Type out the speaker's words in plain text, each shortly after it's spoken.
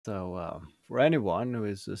So, for anyone who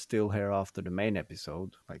is still here after the main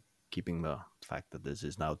episode, like keeping the fact that this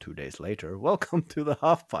is now 2 days later, welcome to the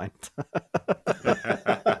Half Pint.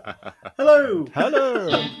 Hello.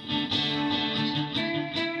 Hello.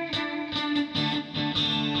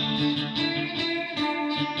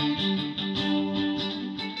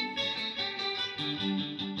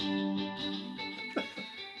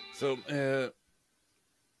 So,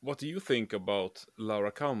 what do you think about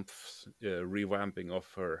Laura Kampf's revamping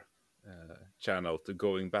of her channel to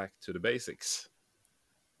going back to the basics?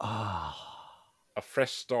 Ah, A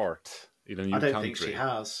fresh start in a new I don't country. think she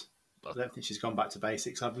has. I don't think she's gone back to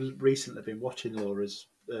basics. I've recently been watching Laura's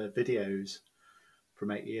videos from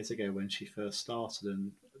 8 years ago when she first started,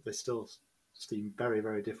 and they still seem very,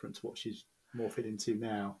 very different to what she's morphed into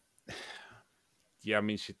now. Yeah, I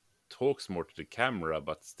mean, she talks more to the camera,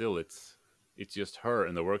 but still, it's just her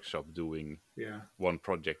in the workshop doing one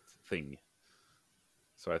project thing.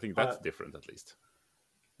 So I think that's different, at least.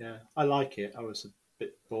 Yeah, I like it. I was a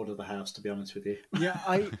bit bored of the house, to be honest with you. yeah,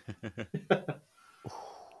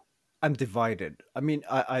 I'm divided. I mean,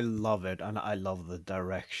 I love it, and I love the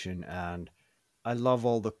direction, and I love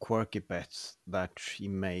all the quirky bits that she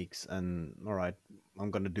makes. And all right,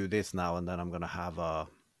 I'm gonna do this now, and then I'm gonna have a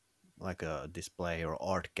display or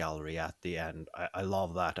art gallery at the end. I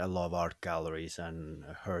love that. I love art galleries and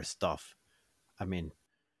her stuff. I mean,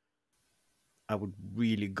 I would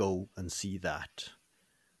really go and see that.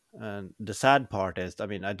 And the sad part is, I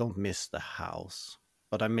mean, I don't miss the house,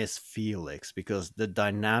 but I miss Felix because the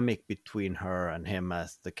dynamic between her and him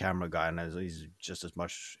as the camera guy, and he's just as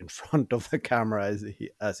much in front of the camera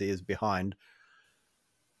as he is behind.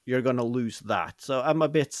 You're gonna lose that. So I'm a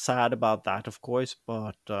bit sad about that, of course,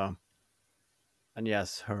 but and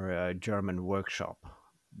yes, her German workshop,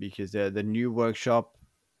 because the new workshop,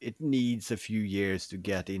 it needs a few years to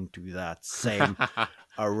get into that same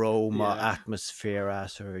aroma atmosphere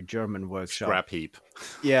as her German workshop. Scrap heap.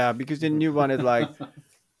 Yeah, because the new one is like,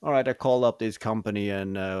 all right, I call up this company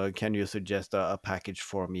and can you suggest a package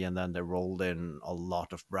for me? And then they rolled in a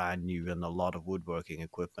lot of brand new and a lot of woodworking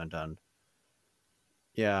equipment. And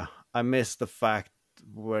yeah, I miss the fact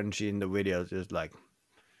when she in the videos is like,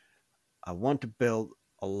 I want to build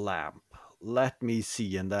a lamp. Let me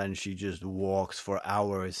see. And then she just walks for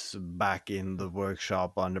hours back in the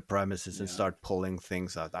workshop on the premises and start pulling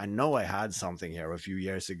things out. I know I had something here a few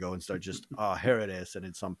years ago and start just, here it is. And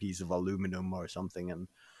it's some piece of aluminum or something. And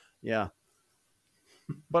yeah,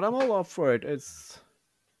 but I'm all up for it. It's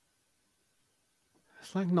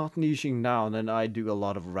like not niching down. And I do a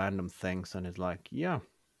lot of random things. And it's like, yeah,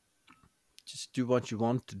 just do what you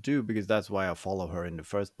want to do, because that's why I follow her in the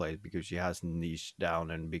first place, because she hasn't niched down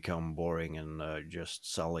and become boring and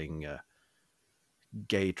just selling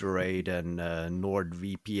Gatorade and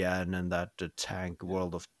NordVPN and that tank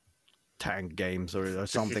World of Tank games or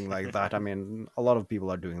something like that. I mean, a lot of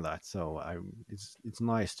people are doing that, so it's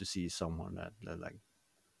nice to see someone that like,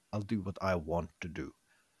 I'll do what I want to do.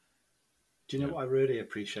 Do you know what I really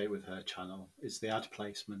appreciate with her channel is the ad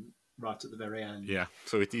placement right at the very end. Yeah,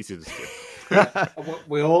 so it's easy to skip.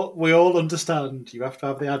 we all understand you have to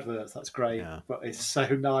have the adverts. That's great, Yeah. but it's so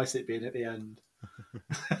nice it being at the end.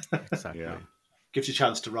 Exactly. Yeah. Gives you a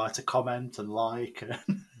chance to write a comment and like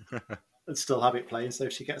and still have it playing, so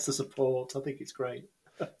she gets the support. I think it's great.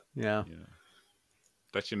 Yeah.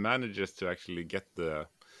 That she manages to actually get the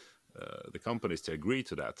companies to agree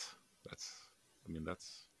to that.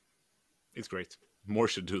 It's great. More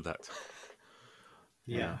should do that.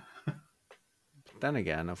 Yeah. But then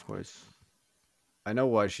again, of course, I know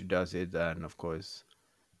why she does it, and of course,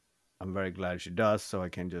 I'm very glad she does, so I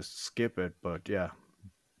can just skip it. But yeah,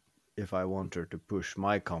 if I want her to push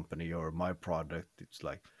my company or my product, it's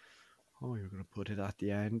like, oh, you're gonna put it at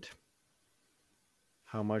the end.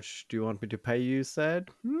 How much do you want me to pay you? Said.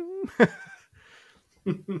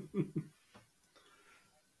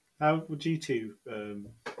 How would you two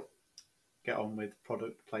get on with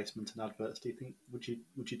product placement and adverts? Do you think would you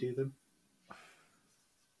do them?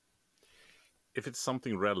 If it's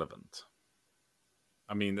something relevant,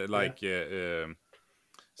 I mean, like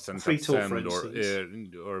Send Free tool, Send for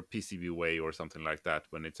instance. or PCBWay or something like that,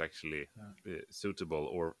 when it's actually suitable.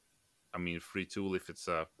 Or, I mean, free tool if it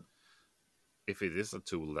is a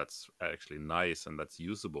tool that's actually nice and that's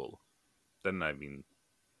usable, then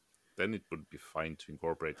it would be fine to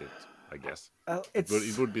incorporate it, I guess. But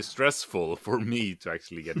it would be stressful for me to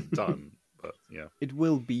actually get it done. But yeah, it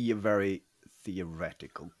will be a very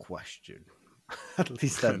theoretical question, at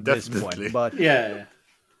least at this point. But yeah,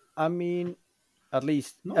 I mean,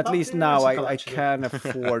 Not at that least now theoretical, I actually. can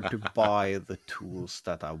afford to buy the tools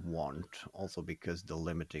that I want. Also because the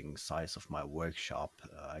limiting size of my workshop,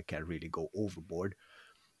 I can't really go overboard.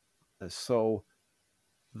 So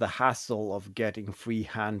the hassle of getting free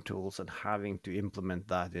hand tools and having to implement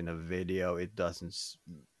that in a video, it doesn't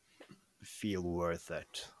feel worth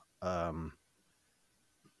it.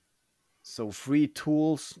 So free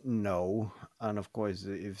tools, no. And of course,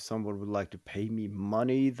 if someone would like to pay me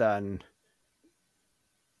money, then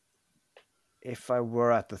if I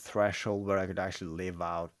were at the threshold where I could actually live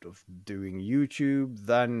out of doing YouTube,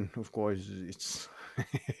 then of course it's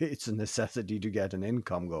it's a necessity to get an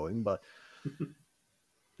income going, but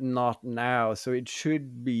not now. So it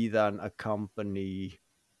should be then a company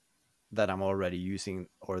that I'm already using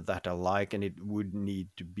or that I like, and it would need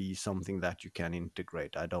to be something that you can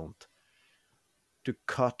integrate. I don't to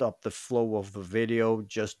cut up the flow of the video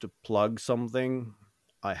just to plug something.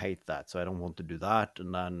 I hate that, so I don't want to do that.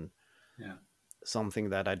 And then Yeah. something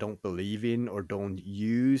that I don't believe in or don't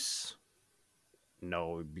use,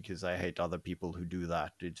 no, because I hate other people who do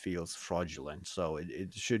that. It feels fraudulent. So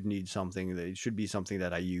it should need something that it should be something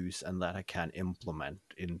that I use and that I can implement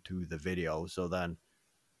into the video. So then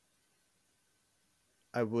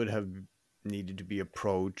I would have needed to be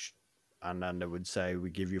approached, and then they would say,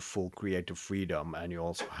 we give you full creative freedom, and you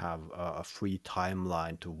also have a free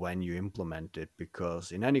timeline to when you implement it,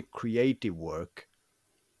 because in any creative work,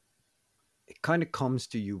 it kind of comes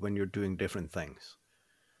to you when you're doing different things.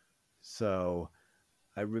 So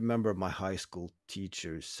I remember my high school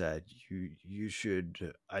teacher said, you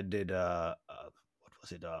should, I did what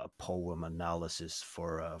was it, a poem analysis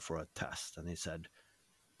for a test, and he said,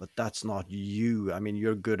 but that's not you. I mean,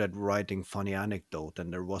 you're good at writing funny anecdote,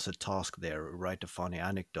 and there was a task there, write a funny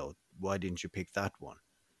anecdote. Why didn't you pick that one?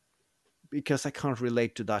 Because I can't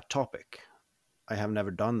relate to that topic. I have never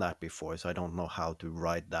done that before, so I don't know how to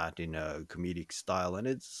write that in a comedic style. And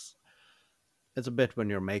it's a bit when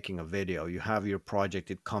you're making a video. You have your project,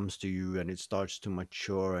 it comes to you, and it starts to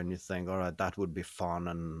mature, and you think, all right, that would be fun,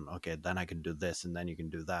 and okay, then I can do this, and then you can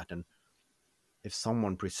do that. And if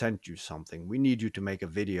someone presents you something, we need you to make a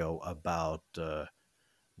video about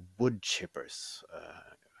wood chippers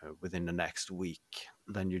within the next week,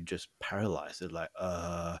 then you're just paralyzed. It's like,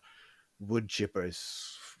 wood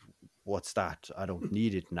chippers, what's that? I don't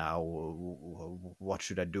need it now. What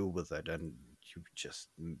should I do with it? And you just,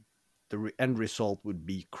 the end result would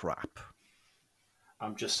be crap.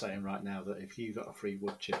 I'm just saying right now that if you got a free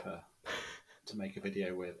wood chipper to make a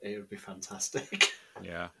video with, it would be fantastic.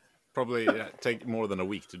 Yeah. Probably take more than a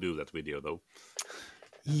week to do that video, though.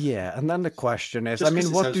 Yeah, and then the question is, Just I 'cause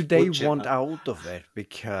mean, it what says do they wood chipper. want out of it?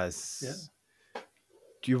 Because Yeah.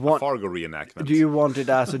 do you A want Fargo reenactment. do you want it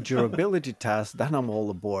as a durability test? Then I'm all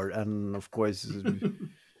aboard, and of course,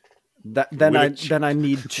 then I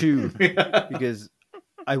need two, because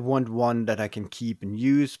I want one that I can keep and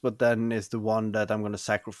use, but then is the one that I'm going to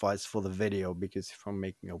sacrifice for the video, because if I'm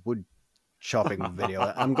making a wood chopping video,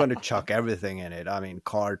 I'm going to chuck everything in it. I mean,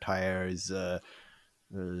 car tires,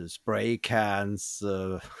 spray cans,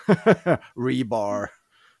 rebar,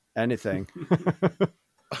 anything.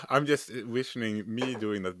 I'm just visioning me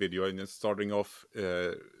doing that video and just starting off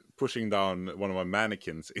pushing down one of my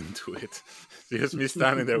mannequins into it. Just me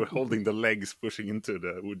standing there holding the legs, pushing into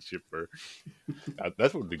the wood chipper.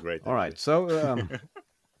 That would be great. All right, so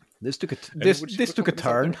this took a this took a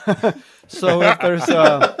companies out turn. So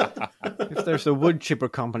if there's a wood chipper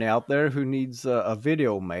company out there who needs a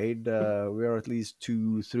video made, we are at least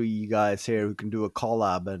 2-3 guys here who can do a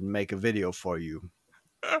collab and make a video for you.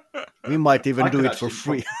 We might even do it for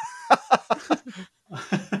free.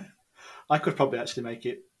 I could probably actually make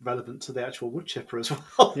it relevant to the actual wood chipper as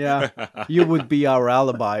well. Yeah, you would be our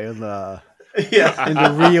alibi in the Yeah. in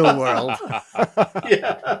the real world.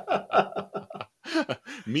 Yeah.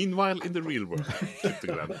 Meanwhile, in the real world.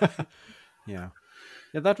 Yeah,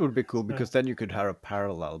 that would be cool, because then you could have a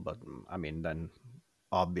parallel. But I mean, then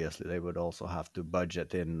obviously they would also have to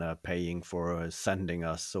budget in paying for sending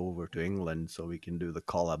us over to England so we can do the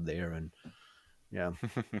collab there, and yeah,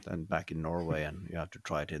 then back in Norway, and you have to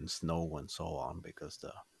try it in snow and so on, because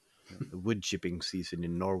the wood chipping season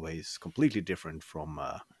in Norway is completely different from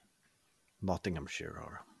Nottinghamshire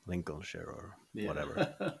or Lincolnshire or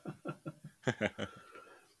whatever.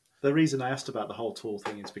 The reason I asked about the whole tool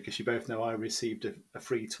thing is because you both know I received a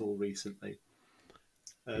free tool recently.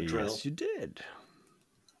 A drill. Yes, you did.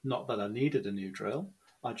 Not that I needed a new drill.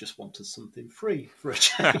 I just wanted something free for a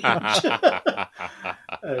change.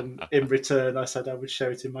 And in return, I said I would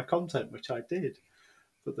share it in my content, which I did.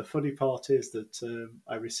 But the funny part is that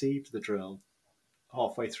I received the drill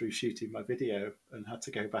halfway through shooting my video and had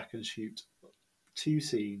to go back and shoot 2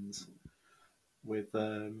 scenes with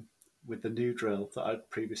the new drill that I'd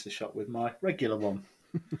previously shot with my regular one.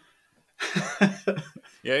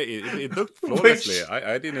 Yeah, it looked flawlessly. Which-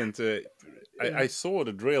 I didn't. I saw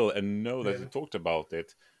the drill and know that you talked about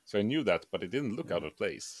it, so I knew that, but it didn't look out of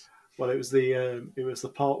place. Well, it was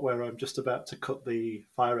the part where I'm just about to cut the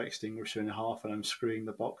fire extinguisher in half and I'm screwing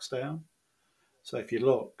the box down. So if you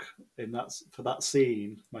look for that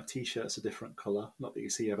scene, my t-shirt's a different colour. Not that you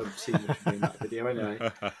see, I haven't seen much of me in that video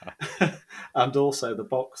anyway. And also the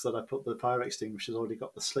box that I put the fire extinguisher's already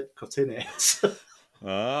got the slit cut in it.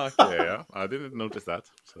 Okay, yeah, I didn't notice that.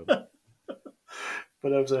 So.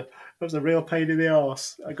 But it was a real pain in the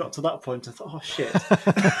arse. I got to that point and thought, oh shit.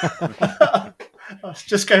 I'll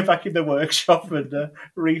just go back in the workshop and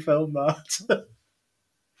refilm that.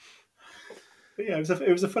 But yeah,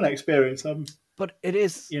 it was a fun experience. But it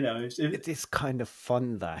is, it is kind of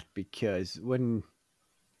fun that, because when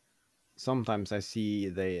sometimes I see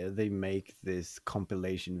they make this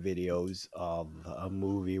compilation videos of a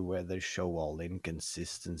movie where they show all the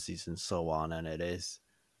inconsistencies and so on, and it is,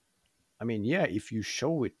 I mean, yeah, if you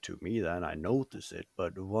show it to me, then I notice it.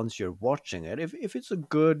 But once you're watching it, if it's a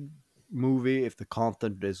good movie, if the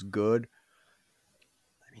content is good,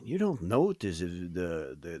 I mean, you don't notice if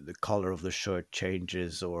the color of the shirt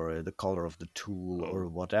changes or the color of the tool or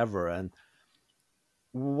whatever. And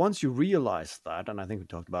once you realize that, and I think we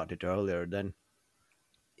talked about it earlier, then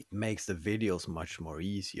it makes the videos much more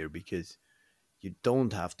easier, because you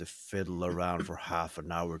don't have to fiddle around for half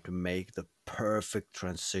an hour to make the perfect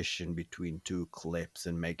transition between 2 clips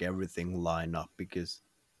and make everything line up, because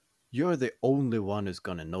you're the only one who's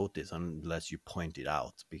going to notice unless you point it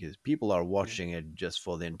out, because people are watching it just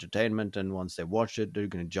for the entertainment, and once they watch it, they're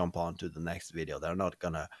going to jump on to the next video. They're not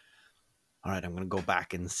going to, all right, I'm going to go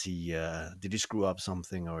back and see, did he screw up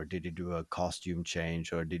something, or did he do a costume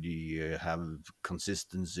change, or did he have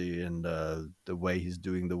consistency in the way he's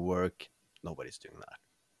doing the work? Nobody's doing that.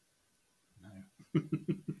 No.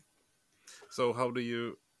 So how do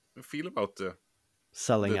you feel about the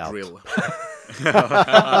selling out? Drill?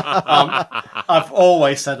 I've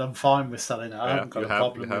always said I'm fine with selling out. I haven't got a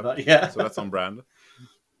problem with that yet. So that's on brand.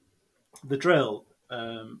 The drill,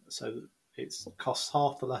 so it costs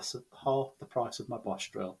half the price of my Bosch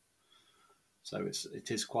drill. So it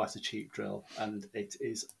is quite a cheap drill, and it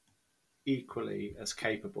is equally as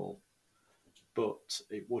capable, but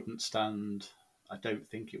it wouldn't stand. I don't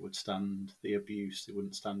think it would stand the abuse. It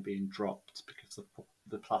wouldn't stand being dropped, because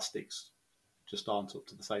the plastics just aren't up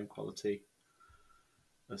to the same quality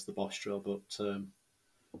as the Bosch drill. But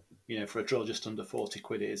for a drill just under 40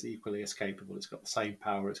 quid, it is equally as capable. It's got the same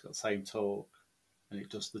power, it's got the same torque, and it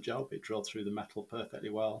does the job. It drilled through the metal perfectly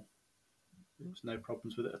well. There's no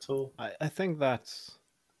problems with it at all. I think that's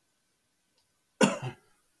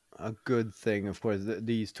a good thing. Of course,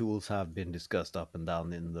 these tools have been discussed up and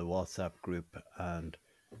down in the WhatsApp group, and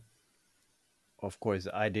of course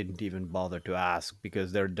I didn't even bother to ask,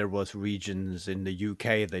 because there was regions in the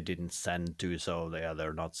UK they didn't send to, so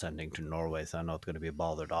they're not sending to Norway, so I'm not going to be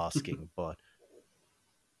bothered asking.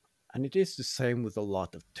 And it is the same with a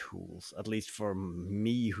lot of tools, at least for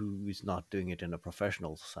me, who is not doing it in a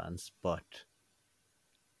professional sense. But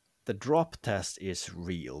the drop test is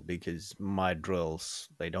real, because my drills,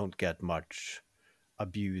 they don't get much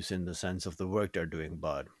abuse in the sense of the work they're doing,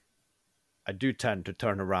 but I do tend to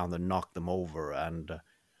turn around and knock them over. And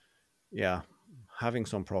having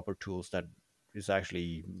some proper tools that is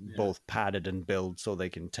actually both padded and built so they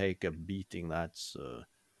can take a beating, that's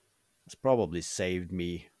probably saved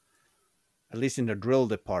me, at least in the drill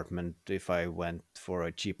department. If I went for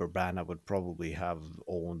a cheaper brand, I would probably have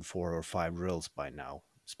owned 4 or 5 drills by now.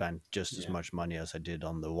 Spent just as much money as I did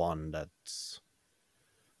on the one that's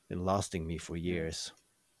been lasting me for years.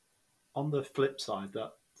 On the flip side,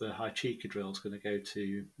 that the Haichika drill is going to go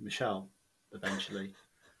to Michelle eventually.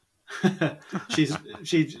 she's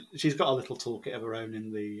got a little toolkit of her own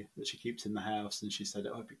that she keeps in the house, and she said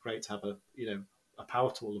it would be great to have a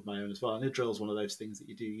power tool of my own as well. And a drill is one of those things that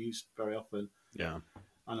you do use very often. Yeah.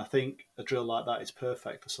 And I think a drill like that is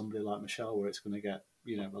perfect for somebody like Michelle, where it's going to get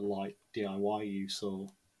a light DIY use, or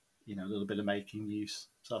a little bit of making use.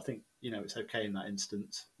 So I think it's okay in that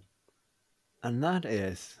instance. And that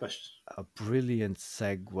is a brilliant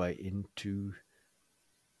segue into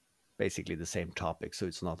basically the same topic, so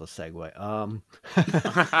it's not a segue.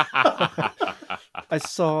 I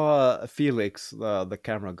saw Felix, the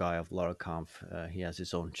camera guy of Lara Kampf. He has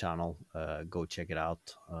his own channel. Go check it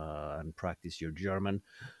out and practice your German.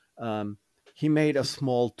 He made a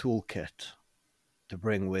small toolkit to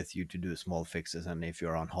bring with you to do small fixes, and if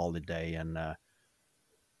you're on holiday and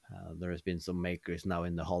There has been some makers now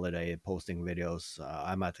in the holiday posting videos.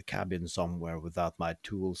 I'm at a cabin somewhere without my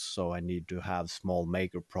tools, so I need to have small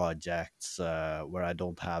maker projects where I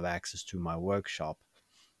don't have access to my workshop.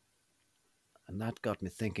 And that got me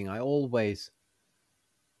thinking, I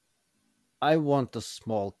want a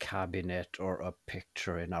small cabinet or a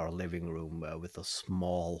picture in our living room with a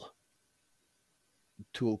small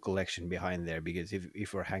tool collection behind there, because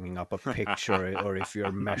if we're hanging up a picture or if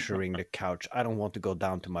you're measuring the couch, I don't want to go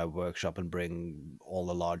down to my workshop and bring all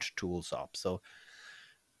the large tools up. So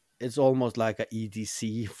it's almost like a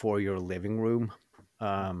EDC for your living room.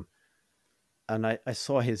 And I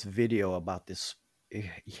saw his video about this. He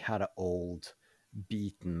had an old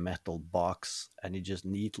beaten metal box and he just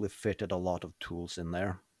neatly fitted a lot of tools in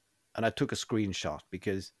there. And I took a screenshot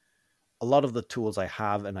because a lot of the tools I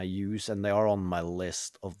have and I use, and they are on my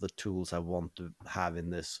list of the tools I want to have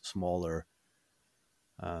in this smaller,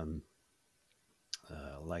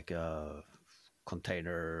 like a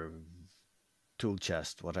container tool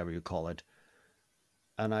chest, whatever you call it.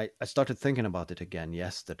 And I started thinking about it again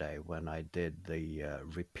yesterday when I did the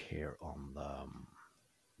repair on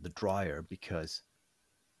the dryer, because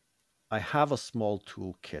I have a small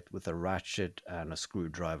toolkit with a ratchet and a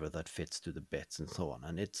screwdriver that fits to the bits and so on.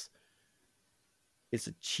 And it's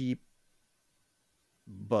a cheap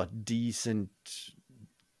but decent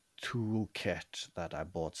toolkit that I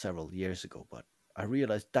bought several years ago, but I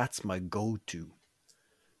realized that's my go-to.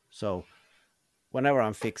 So whenever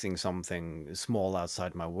I'm fixing something small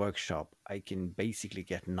outside my workshop, I can basically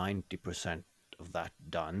get 90% of that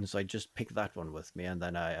done. So I just pick that one with me, and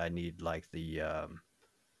then I need like the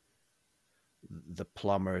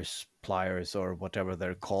plumber's pliers or whatever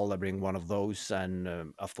they're called. I bring one of those and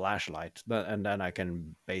a flashlight, and then I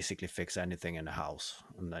can basically fix anything in the house.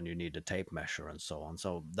 And then you need a tape measure and so on.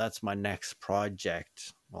 So that's my next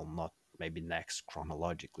project. Well, not maybe next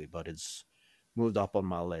chronologically, but it's moved up on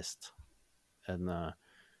my list, and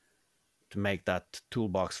to make that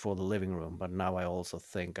toolbox for the living room. But now I also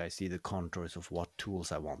think I see the contours of what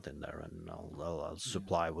tools I want in there, and I'll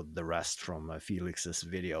supply with the rest from Felix's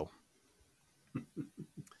video.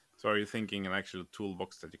 So are you thinking an actual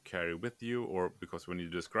toolbox that you carry with you, or because when you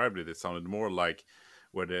described it, it sounded more like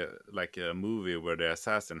like a movie where the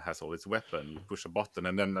assassin has all its weapon. You push a button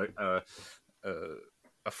and then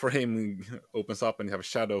a frame opens up and you have a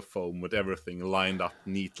shadow foam with everything lined up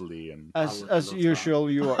neatly. And as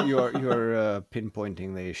usual, you're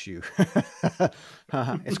pinpointing the issue.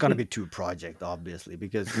 It's going to be 2 projects, obviously,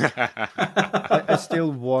 because I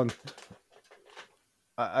still want.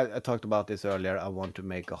 I talked about this earlier. I want to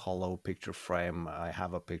make a hollow picture frame. I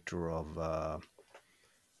have a picture of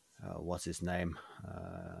what's his name,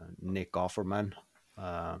 Nick Offerman,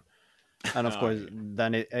 and of course,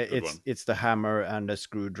 then it's the hammer and a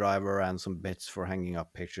screwdriver and some bits for hanging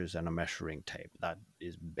up pictures and a measuring tape. That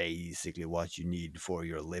is basically what you need for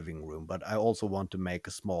your living room. But I also want to make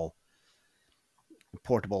a small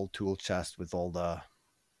portable tool chest with all the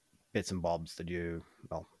bits and bobs that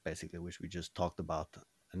basically, which we just talked about.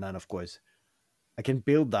 And then, of course, I can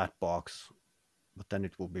build that box, but then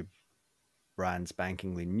it will be brand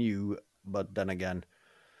spankingly new. But then again,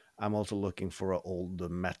 I'm also looking for an old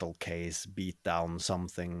metal case, beat down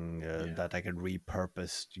something that I can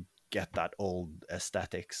repurpose to get that old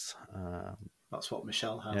aesthetics. That's what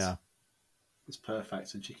Michelle has. Yeah. It's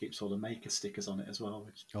perfect, and she keeps all the maker stickers on it as well,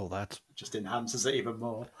 which that just enhances it even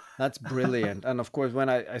more. That's brilliant. And of course, when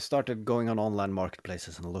I started going on online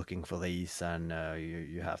marketplaces and looking for these, and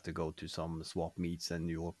you have to go to some swap meets and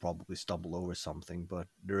you will probably stumble over something, but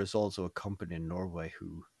there is also a company in Norway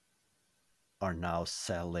who are now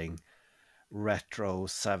selling retro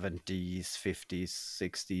 70s, 50s,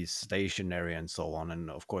 60s stationery and so on.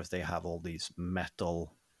 And of course, they have all these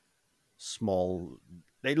metal small,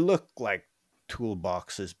 they look like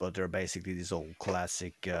toolboxes, but they're basically these old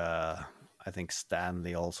classic. I think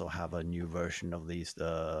Stanley also have a new version of these,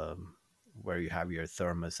 where you have your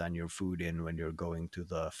thermos and your food in when you're going to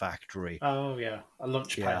the factory. Oh yeah, a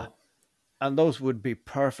lunch pail. And those would be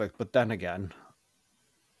perfect, but then again,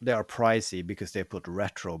 they are pricey because they put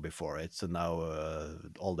retro before it. So now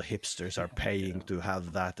all the hipsters are paying to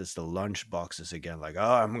have that as the lunch boxes again. Like,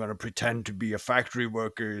 I'm going to pretend to be a factory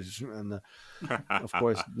worker. And of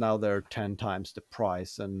course, now they're 10 times the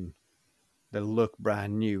price and they look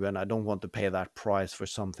brand new. And I don't want to pay that price for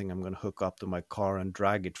something I'm going to hook up to my car and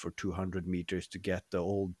drag it for 200 meters to get the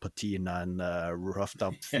old patina and roughed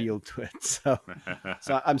up feel to it. So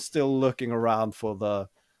I'm still looking around for the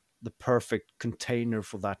perfect container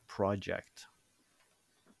for that project.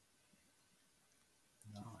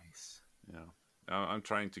 Nice. Yeah, I'm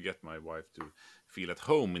trying to get my wife to feel at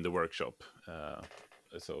home in the workshop.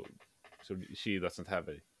 so she doesn't have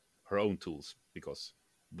her own tools, because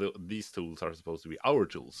these tools are supposed to be our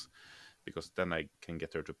tools, because then I can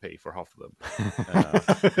get her to pay for half of them.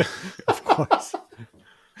 Of course.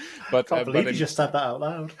 I can't believe you just said that out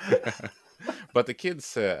loud. But the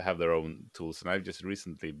kids have their own tools, and I've just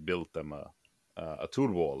recently built them a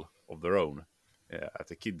tool wall of their own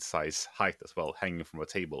at a kid size height as well, hanging from a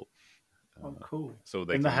table. Oh, cool. So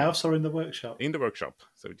they in the house or in the workshop? In the workshop.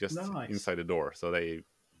 So just nice. Inside the door. So I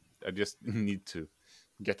just need to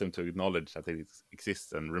get them to acknowledge that it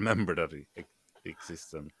exists and remember that it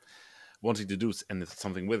exists and wanting to do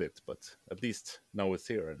something with it. But at least now it's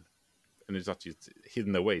here and it's not just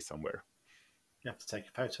hidden away somewhere. You have to take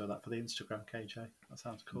a photo of that for the Instagram, KJ. That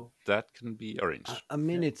sounds cool. That can be arranged. I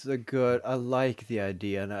mean, it's a good... I like the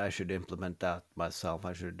idea, and I should implement that myself.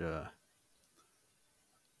 I should,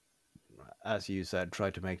 as you said, try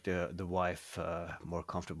to make the wife more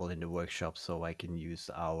comfortable in the workshop so I can use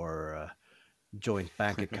our joint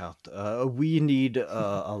bank account. We need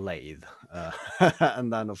a lathe.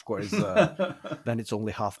 And then, of course, then it's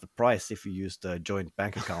only half the price if you use the joint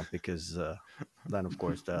bank account, because then, of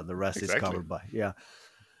course, the rest is covered by... Yeah.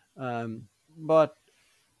 But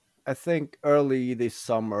I think early this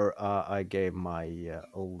summer, I gave my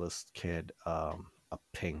oldest kid a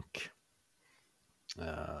pink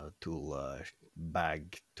tool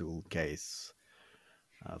tool case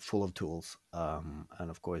full of tools, and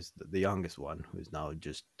of course the youngest one, who's now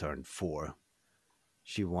just turned 4,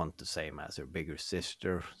 she wants the same as her bigger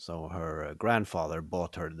sister, so her grandfather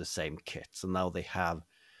bought her the same kit, so now they have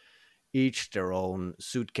each their own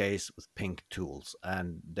suitcase with pink tools,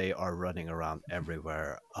 and they are running around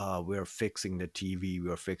everywhere. We're fixing the TV,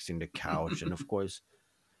 we're fixing the couch, and of course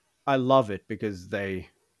I love it because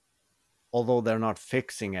although they're not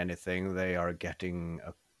fixing anything, they are getting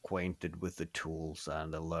acquainted with the tools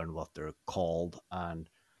and they learn what they're called. And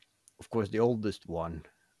of course, the oldest one,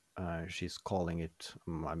 she's calling it,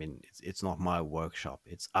 I mean, it's not my workshop,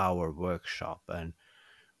 it's our workshop. And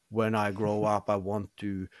when I grow up, I want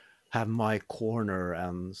to have my corner.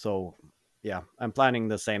 And so, yeah, I'm planning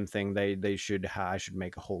the same thing. I should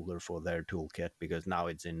make a holder for their toolkit, because now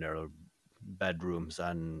it's in their bedrooms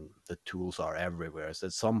and the tools are everywhere. So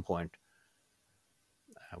at some point,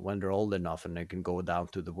 when they're old enough and they can go down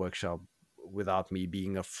to the workshop without me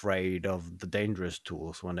being afraid of the dangerous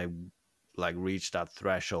tools, when they like reach that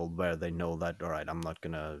threshold where they know that, all right, I'm not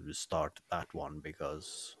gonna start that one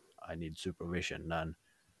because I need supervision, then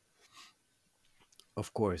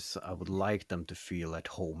of course I would like them to feel at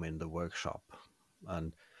home in the workshop.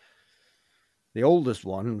 And the oldest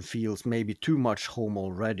one feels maybe too much home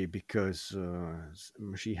already, because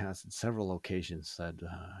she has on several occasions said,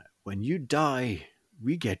 when you die,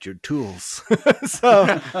 we get your tools. So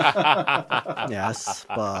yes,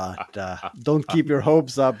 but don't keep your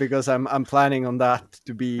hopes up, because I'm planning on that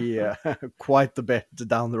to be quite a bit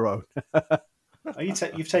down the road.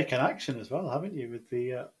 You've taken action as well, haven't you, with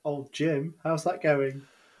the old gym? How's that going?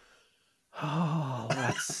 Oh,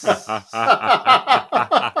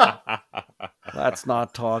 let's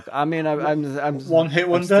not talk. I mean, I'm one hit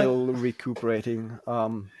wonder. Still recuperating.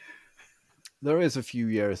 There is a few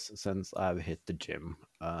years since I've hit the gym,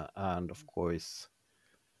 and of course,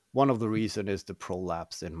 one of the reasons is the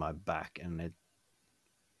prolapse in my back, and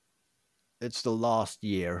it's the last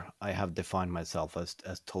year I have defined myself as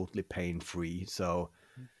totally pain-free. So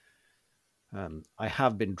I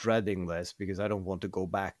have been dreading this, because I don't want to go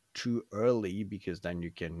back too early, because then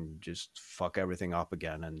you can just fuck everything up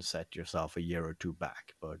again and set yourself a year or two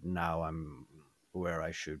back. But now I'm where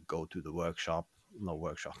I should go to the workshop. No,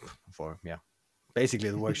 workshop for, yeah, basically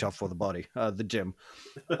the workshop for the body, the gym.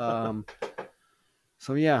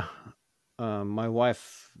 So yeah, my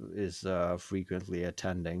wife is frequently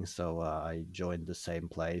attending, so I joined the same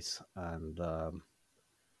place, and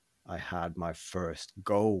I had my first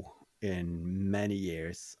go in many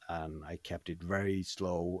years, and I kept it very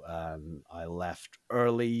slow, and I left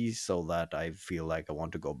early so that I feel like I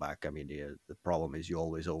want to go back. I mean, the problem is you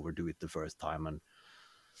always overdo it the first time,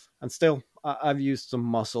 and still, I've used some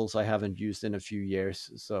muscles I haven't used in a few years,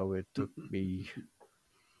 so it took me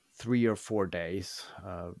 3 or 4 days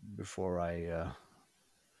before I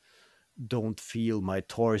don't feel my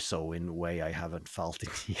torso in a way I haven't felt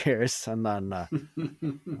in years. And then,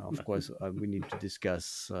 of course, we need to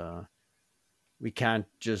discuss. We can't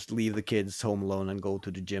just leave the kids home alone and go to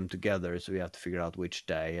the gym together, so we have to figure out which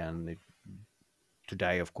day. And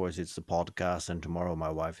today, of course, it's the podcast, and tomorrow my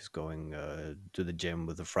wife is going to the gym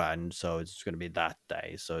with a friend, so it's going to be that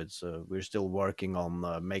day. So it's we're still working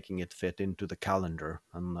on making it fit into the calendar.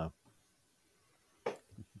 And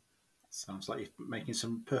Sounds like you're making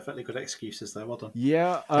some perfectly good excuses there. Well done.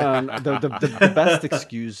 Yeah, the best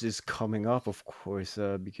excuse is coming up, of course,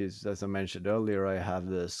 because as I mentioned earlier, I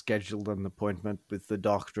have scheduled an appointment with the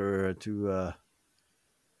doctor to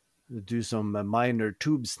do some minor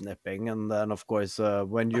tube snipping, and then of course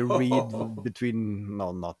when you read between,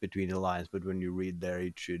 no, not between the lines, but when you read there,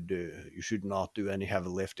 you should not do any heavy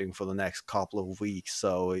lifting for the next couple of weeks.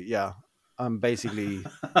 So yeah, I'm basically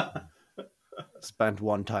spent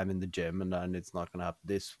one time in the gym, and then it's not going to happen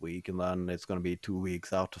this week, and then it's going to be 2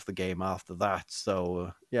 weeks out of the game after that.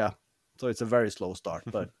 So yeah, so it's a very slow start,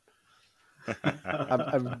 but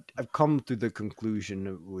I've come to the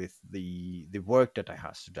conclusion with the work that I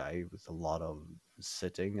have today, with a lot of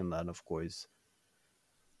sitting, and then of course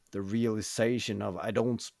the realization of I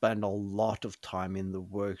don't spend a lot of time in the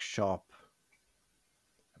workshop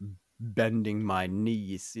bending my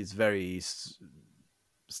knees. It's very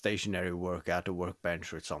stationary work at a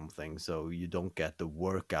workbench or something, so you don't get the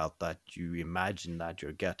workout that you imagine that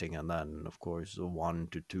you're getting. And then of course 1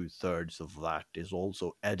 to 2/3 of that is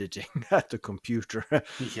also editing at the computer.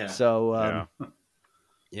 Yeah. So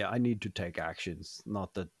yeah, I need to take actions.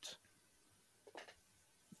 Not that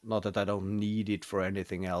I don't need it for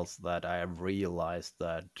anything else, that I have realized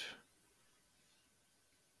that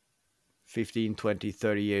 15, 20,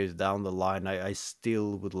 30 years down the line, I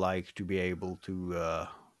still would like to be able to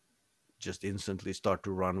just instantly start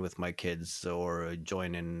to run with my kids or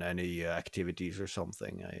join in any activities or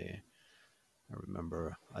something. I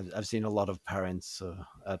remember I've seen a lot of parents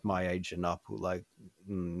at my age and up who like,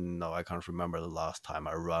 no, I can't remember the last time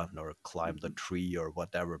I ran or climbed a tree or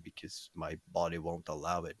whatever because my body won't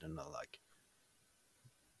allow it. And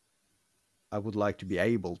I would like to be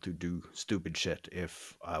able to do stupid shit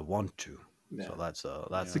if I want to. Yeah. So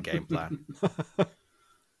that's the game plan.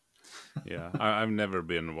 Yeah, I've never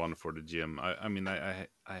been one for the gym. I mean, I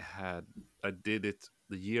did it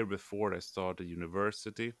the year before I started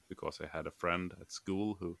university because I had a friend at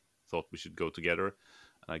school who thought we should go together,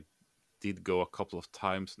 and I did go a couple of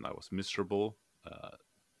times, and I was miserable.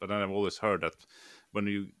 But then I've always heard that when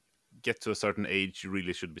you get to a certain age, you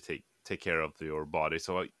really should be take care of your body.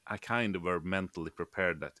 So I kind of were mentally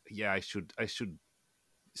prepared that I should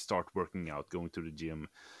start working out, going to the gym.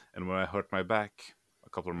 And when I hurt my back a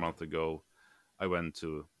couple of months ago, I went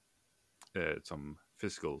to some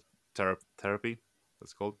physical therapy,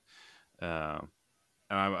 that's called. And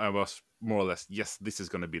I was more or less, yes, this is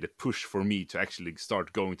going to be the push for me to actually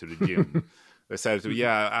start going to the gym. I said,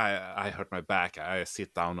 I hurt my back. I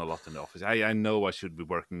sit down a lot in the office. I know I should be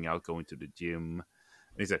working out, going to the gym.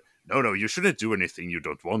 And he said, no, you shouldn't do anything you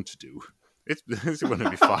don't want to do. It's going to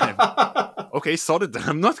be fine. Okay, sorry, then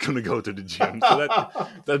I'm not going to go to the gym. So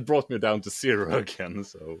that brought me down to 0 again.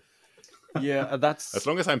 So yeah, that's as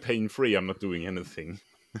long as I'm pain free, I'm not doing anything.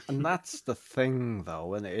 And that's the thing,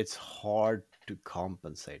 though, and it's hard to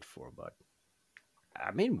compensate for. But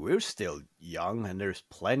I mean, we're still young, and there's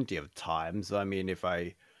plenty of time. So I mean, if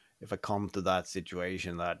I come to that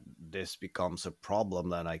situation that this becomes a problem,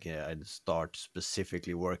 then I'd start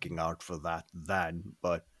specifically working out for that then.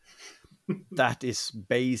 But that is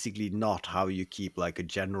basically not how you keep like a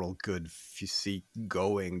general good physique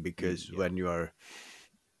going, because when you're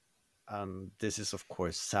this is of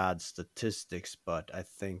course sad statistics, but I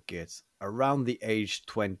think it's around the age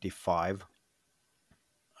 25,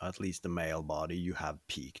 at least the male body, you have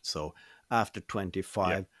peaked. So after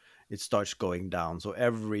 25, it starts going down. So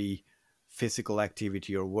every physical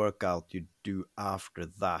activity or workout you do after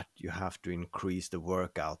that, you have to increase the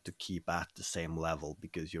workout to keep at the same level,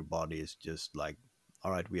 because your body is just like,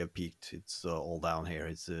 all right, we have peaked. It's all down here.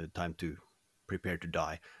 It's time to prepare to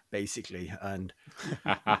die, basically. And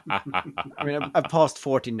I mean, I've passed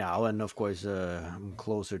 40 now, and of course I'm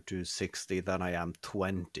closer to 60 than I am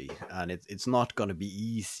 20, and it's not going to be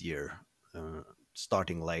easier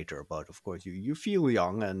starting later. But of course you feel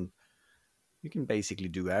young, and you can basically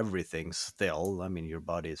do everything still. I mean, your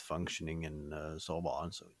body is functioning and so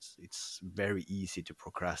on, so it's very easy to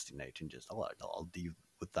procrastinate and just, I'll deal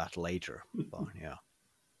with that later. But yeah,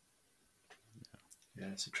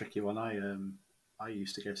 it's a tricky one. I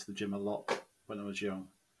used to go to the gym a lot when I was young,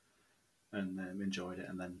 and enjoyed it,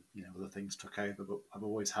 and then other things took over. But I've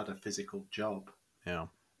always had a physical job. Yeah.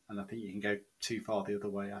 And I think you can go too far the other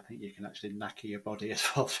way. I think you can actually knacker your body as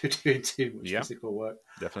well through doing too much physical work.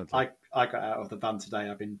 Definitely. I got out of the van today.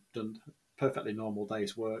 I've been done perfectly normal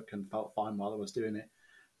day's work and felt fine while I was doing it.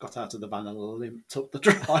 Got out of the van and limped up the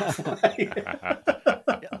driveway.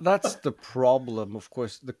 That's the problem, of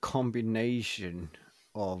course, the combination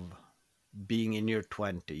of being in your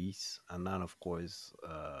 20s and then, of course,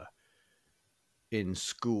 in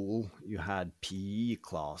school you had PE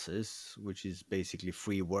classes, which is basically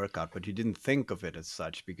free workout, but you didn't think of it as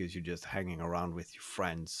such because you're just hanging around with your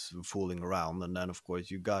friends, fooling around. And then, of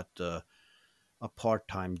course, you got a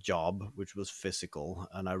part-time job, which was physical.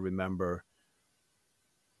 And I remember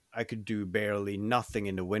I could do barely nothing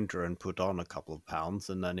in the winter and put on a couple of pounds.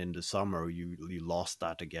 And then in the summer, you lost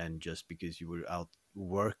that again just because you were out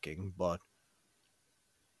working.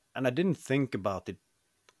 And I didn't think about it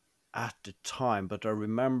at the time, but I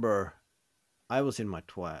remember I was in my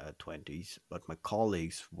 20s, but my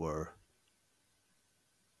colleagues were,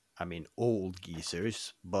 I mean, old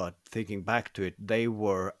geezers, but thinking back to it, they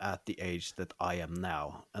were at the age that I am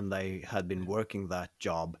now, and they had been working that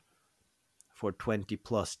job for 20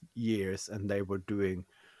 plus years, and they were doing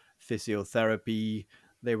physiotherapy.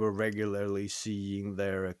 They were regularly seeing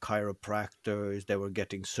their chiropractors. They were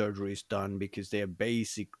getting surgeries done because they have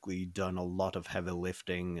basically done a lot of heavy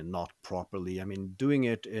lifting and not properly. I mean, doing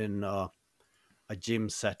it in a gym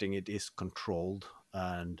setting, it is controlled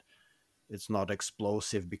and it's not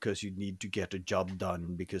explosive because you need to get a job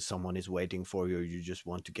done because someone is waiting for you. You just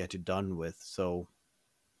want to get it done with. So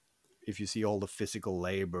if you see all the physical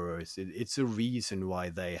laborers, it's a reason why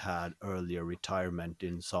they had earlier retirement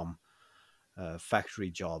in some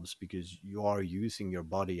factory jobs, because you are using your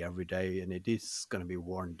body every day and it is going to be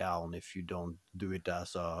worn down if you don't do it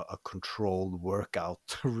as a controlled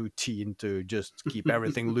workout routine to just keep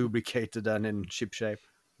everything lubricated and in ship shape.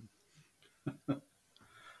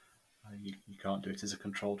 You can't do it as a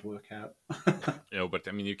controlled workout. But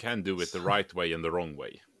I mean, you can do it the right way and the wrong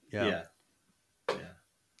way. Yeah.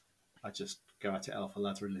 I just go out to Alpha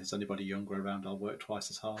Ladder, and if there's anybody younger around, I'll work twice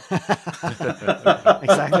as hard.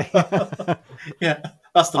 Exactly. Yeah,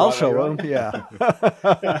 that's the I'll right show way, them.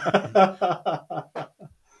 right? Yeah.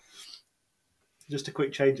 Just a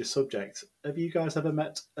quick change of subject. Have you guys ever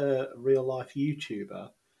met a real life YouTuber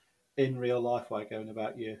in real life while going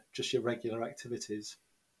about your regular activities?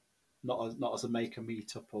 Not as a maker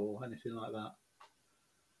meetup or anything like that.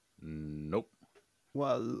 Nope.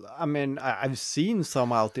 Well, I mean, I've seen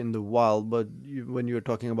some out in the wild, but when you're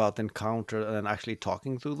talking about encounter and actually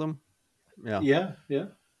talking to them, Yeah.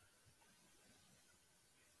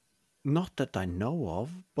 not that I know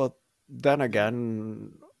of. But then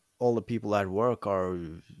again, all the people at work are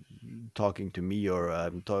talking to me,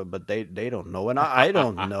 or but they don't know, and I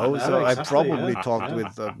don't know. No, So exactly, I probably yeah. talked Yeah.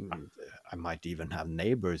 with. I might even have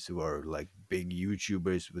neighbors who are like big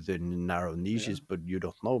YouTubers within narrow niches, but you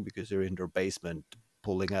don't know because they're in their basement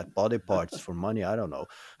pulling at body parts for money. I don't know.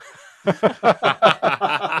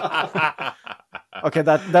 Okay,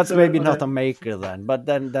 that's maybe not a maker then, but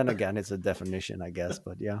then again, it's a definition, I guess.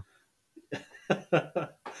 But yeah.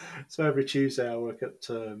 So every Tuesday I work at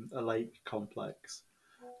a lake complex,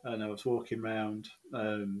 and I was walking around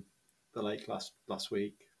the lake last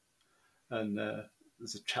week, and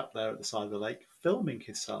there's a chap there at the side of the lake filming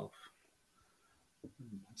himself.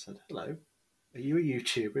 And I said, "Hello, are you a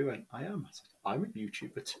YouTuber?" He went, "I am." I said, "I'm a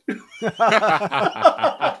YouTuber too."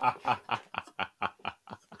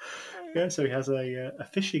 Yeah, so he has a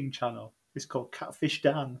fishing channel. It's called Catfish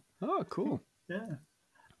Dan. Oh, cool. Yeah,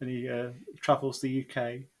 and he travels the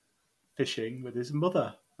UK fishing with his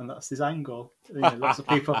mother, and that's his angle. You know, lots of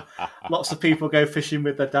people go fishing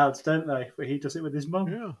with their dads, don't they? But he does it with his mum.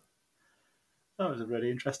 Yeah. That was a really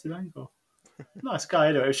interesting angle. Nice guy,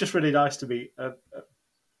 anyway. It was just really nice to meet,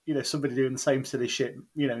 somebody doing the same silly shit,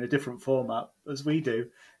 in a different format as we do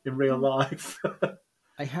in real life.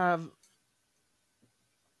 I have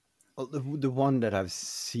the one that I've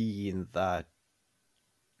seen that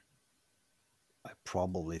I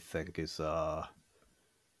probably think is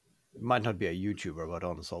might not be a YouTuber, but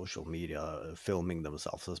on social media filming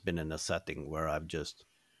themselves has been in a setting where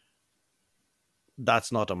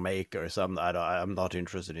that's not a maker, so I'm not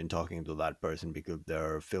interested in talking to that person because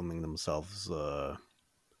they're filming themselves.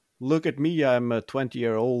 Look at me, I'm a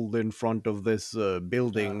 20-year-old in front of this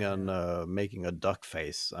building and making a duck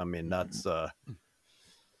face. I mean, that's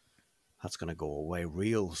gonna go away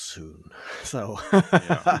real soon. So,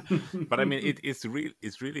 But I mean, it's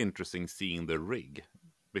really interesting seeing the rig,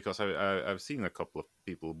 because I've seen a couple of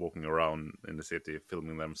people walking around in the city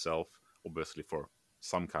filming themselves, obviously for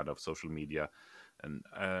some kind of social media, and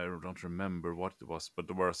I don't remember what it was, but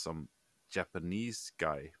there was some Japanese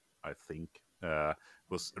guy, I think,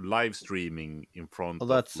 was live streaming in front of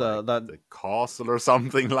the castle or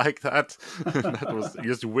something like that. That was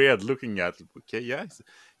just weird looking at. Okay, yeah,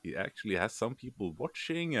 he actually has some people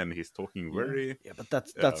watching, and he's talking very Yeah, but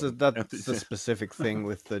that's a enthusi- specific thing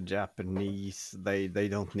with the Japanese. They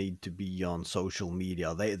don't need to be on social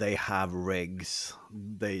media. They have rigs.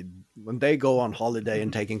 They when they go on holiday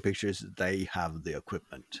and taking pictures, they have the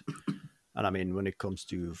equipment. And I mean, when it comes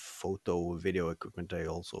to photo, video equipment, they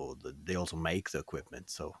also make the equipment.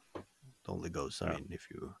 So it only goes. I Yeah. mean,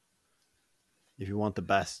 if you want the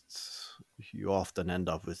best, you often end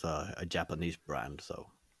up with a Japanese brand. So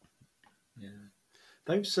Yeah.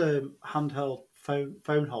 Those handheld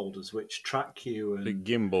phone holders which track you the and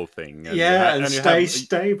gimbal thing, and and and you stay have,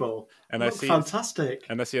 stable. and I Look see fantastic.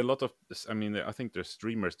 and I see a lot of, I mean, I think there's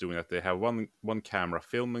streamers doing that. They have one camera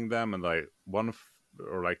filming them, and like one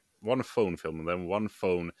phone filming them, one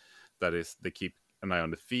phone that is they keep an eye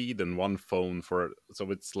on the feed, and one phone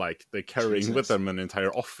so it's like they're carrying with Jesus. them an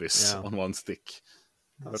entire office Yeah. on one stick.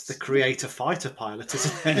 That's the creator fighter pilot,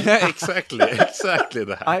 isn't it? Yeah, exactly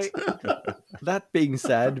that. That being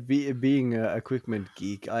said, being an equipment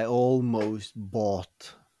geek, I almost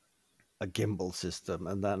bought a gimbal system,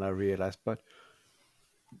 and then I realized, but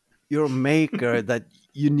you're a maker that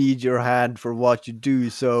you need your hand for what you do,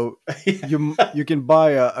 so you can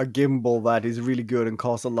buy a gimbal that is really good and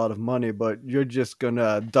costs a lot of money, but you're just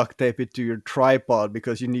gonna duct tape it to your tripod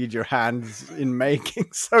because you need your hands in making,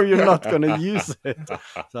 so you're not gonna use it.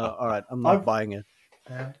 So all right, I'm not buying it.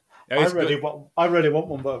 Yeah. Yeah, I it's really good. want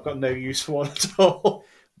one, but I've got no use for one at all.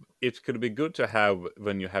 It could be good to have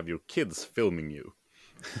when you have your kids filming you.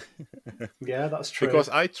 Yeah, that's true. Because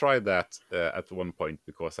I tried that at one point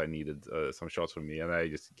because I needed some shots from me, and I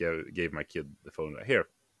just gave my kid the phone. Here,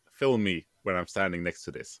 film me when I'm standing next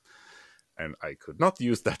to this, and I could not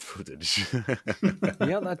use that footage.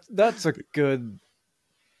 Yeah, that's a good.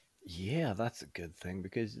 Yeah, that's a good thing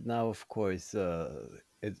because now, of course,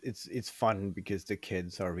 it's fun because the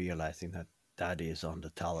kids are realizing that daddy is on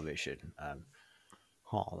the television, and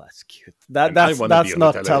oh, that's cute. And I wanna be That's on the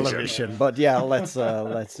not television. television, but yeah, let's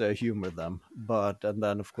humor them. But and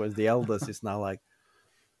then of course the eldest is now like,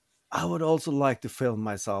 I would also like to film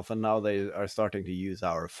myself, and now they are starting to use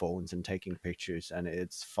our phones and taking pictures, and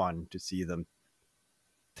it's fun to see them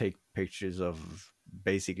take pictures of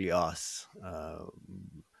basically us.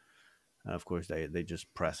 And of course, they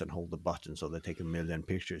just press and hold the button, so they take a million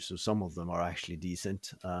pictures. So some of them are actually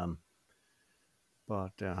decent.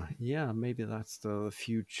 But yeah, maybe that's the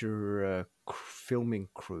future filming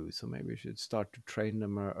crew. So maybe we should start to train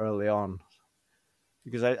them early on.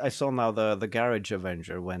 Because I saw now the Garage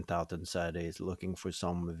Avenger went out and said he's looking for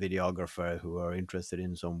some videographer who are interested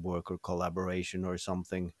in some work or collaboration or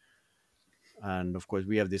something. And of course,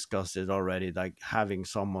 we have discussed it already, like having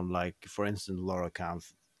someone like, for instance, Laura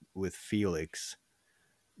Kampf with Felix,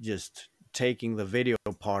 just taking the video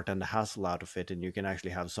part and the hassle out of it, and you can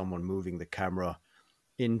actually have someone moving the camera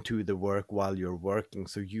into the work while you're working,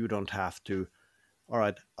 so you don't have to, all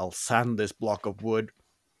right, I'll sand this block of wood,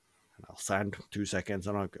 and I'll sand 2 seconds,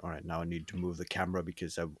 and all right, now I need to move the camera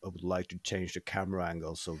because I would like to change the camera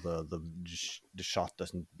angle so the shot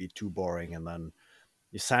doesn't be too boring, and then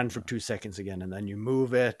you sand for 2 seconds again, and then you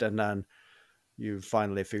move it, and then you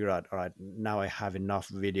finally figure out, all right, now I have enough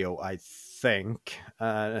video, I think,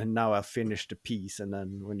 and now I've finished the piece. And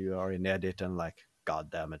then when you are in edit and like, God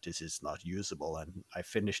damn it, this is not usable, and I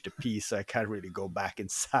finished the piece, so I can't really go back and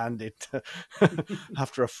sand it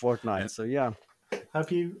after a fortnight. So yeah,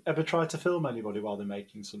 Have you ever tried to film anybody while they're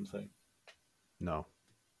making something? no.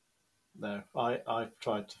 No, I've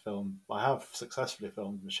tried to film. I have successfully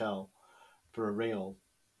filmed Michelle for a reel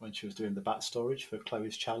when she was doing the bat storage for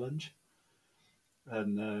Chloe's challenge,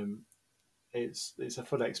 and it's a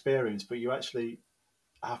fun experience. But you actually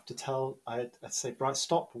have to tell. I'd say, right,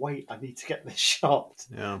 stop, wait, I need to get this shot.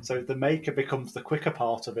 Yeah. So the maker becomes the quicker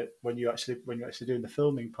part of it when you're actually doing the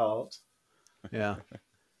filming part. Yeah.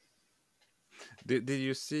 Did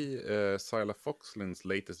you see Xyla Foxlin's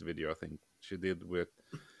latest video? I think she did with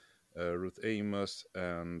Ruth Amos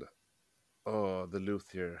and the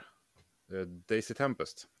luthier Daisy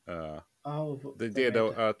Tempest. They did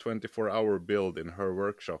a 24-hour build in her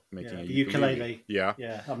workshop making a ukulele. Yeah,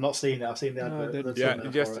 Yeah, I've not seen it. I've seen the advert.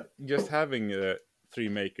 yeah. Just having 3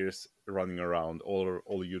 makers running around, all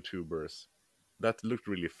YouTubers. That looked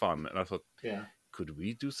really fun, and I thought, Yeah. could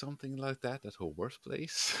we do something like that at Haavard's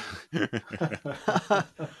place?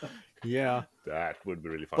 Yeah. That would be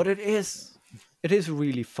really fun. But it is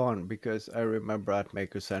really fun because I remember at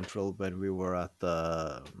Maker Central when we were at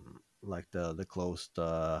the closed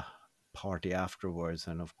party afterwards,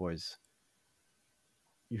 and of course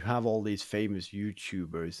you have all these famous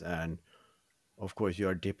YouTubers, and of course you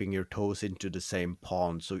are dipping your toes into the same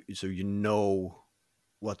pond, so you know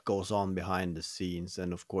what goes on behind the scenes.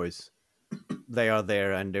 And of course, they are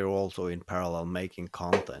there, and they're also in parallel making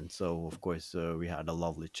content. So of course, we had a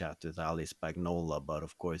lovely chat with Ali Spagnola, but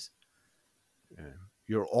of course,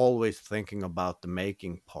 you're always thinking about the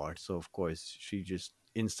making part. So of course, she just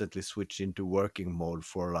instantly switched into working mode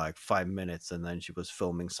for like 5 minutes, and then she was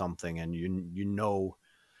filming something, and you know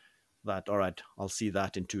that, all right, I'll see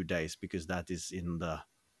that in 2 days, because that is in the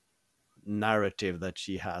narrative that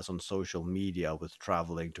she has on social media with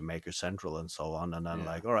traveling to Maker Central and so on. And then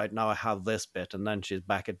like, all right, now I have this bit, and then she's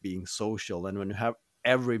back at being social. And when you have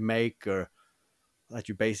every maker that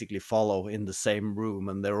you basically follow in the same room,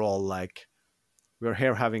 and they're all like, we're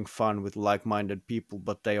here having fun with like-minded people,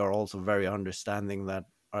 but they are also very understanding that,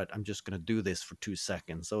 all right, I'm just going to do this for 2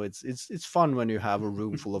 seconds. So it's fun when you have a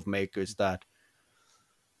room full of makers that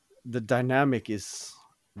the dynamic is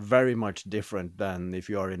very much different than if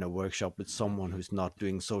you are in a workshop with someone who's not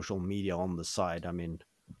doing social media on the side. I mean,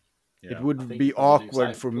 it would be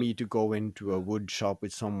awkward for me to go into a wood shop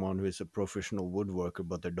with someone who is a professional woodworker,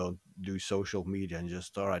 but they don't do social media, and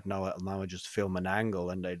just, all right, now I just film an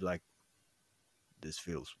angle, and they'd like, this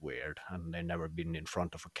feels weird, and they've never been in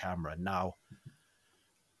front of a camera. Now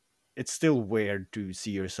it's still weird to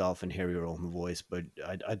see yourself and hear your own voice, but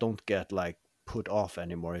I don't get like put off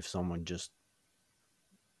anymore if someone just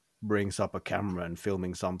brings up a camera and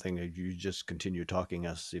filming something, and you just continue talking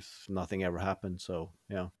as if nothing ever happened. So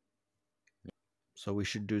yeah, so we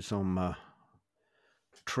should do some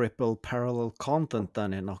triple parallel content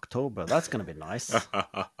then in October. That's gonna be nice.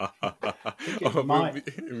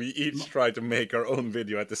 We each try to make our own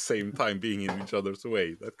video at the same time, being in each other's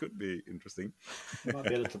way. That could be interesting. It might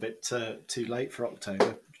be a little bit too late for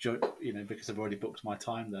October, because I've already booked my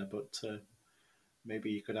time there, but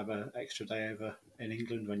maybe you could have an extra day over in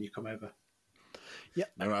England when you come over. Yeah,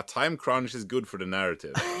 a time crunch is good for the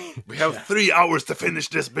narrative. We have 3 hours to finish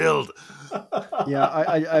this build. Yeah,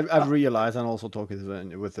 I've realized, and also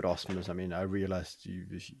talking with Rasmus, I mean, I realized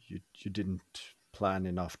you didn't plan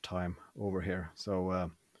enough time over here.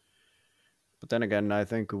 So, but then again, I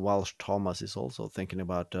think Welsh Thomas is also thinking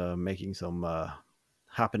about making some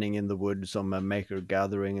happening in the wood, some maker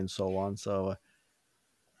gathering and so on. So,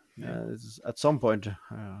 at some point,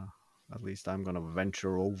 at least I'm gonna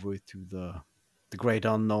venture over to the great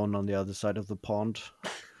unknown on the other side of the pond.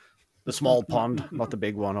 The small pond, not the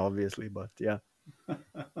big one, obviously, but yeah.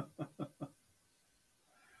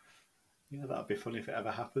 Yeah, that'd be funny if it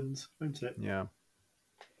ever happens, wouldn't it? Yeah.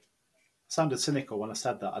 I sounded cynical when I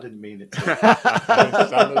said that. I didn't mean it to. It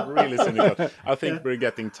sounded really cynical. I think we're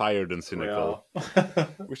getting tired and cynical.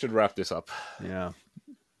 We should wrap this up. Yeah.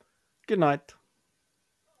 Good night.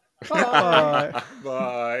 Bye.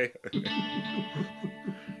 Bye.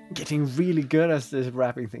 Getting really good at this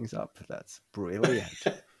wrapping things up. That's brilliant.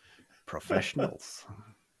 Professionals.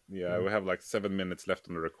 Yeah, we have like 7 minutes left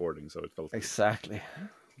on the recording, so it felt exactly. Yeah.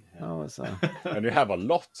 Oh, and you have a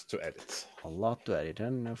lot to edit. A lot to edit,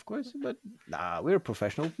 and of course, but we're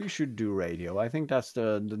professional. We should do radio. I think that's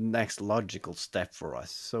the next logical step for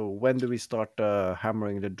us. So when do we start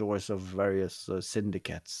hammering the doors of various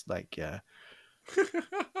syndicates? Like, I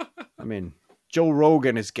mean, Joe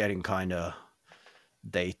Rogan is getting kind of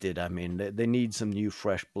dated. I mean, they need some new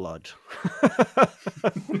fresh blood.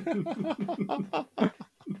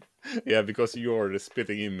 Yeah, because you're the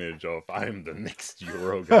spitting image of I'm the next Joe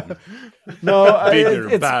Rogan. No,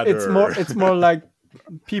 bigger, badder. It's more like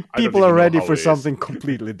people are ready for something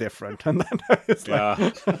completely different, and then it's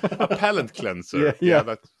like a palate cleanser.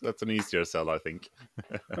 Yeah, that's an easier sell, I think.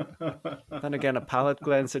 Then again, a palate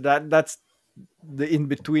cleanser, that's the in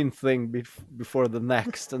between thing before the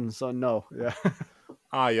next, and so no, yeah.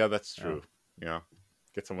 Yeah, that's true. Yeah,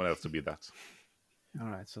 get someone else to be that. All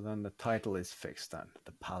right, so then the title is fixed then,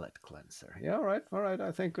 the palate cleanser. Yeah, all right.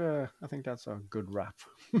 I think that's a good wrap.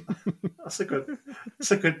 That's a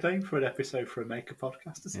good thing for an episode for a maker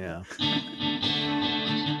podcast, isn't it? Yeah.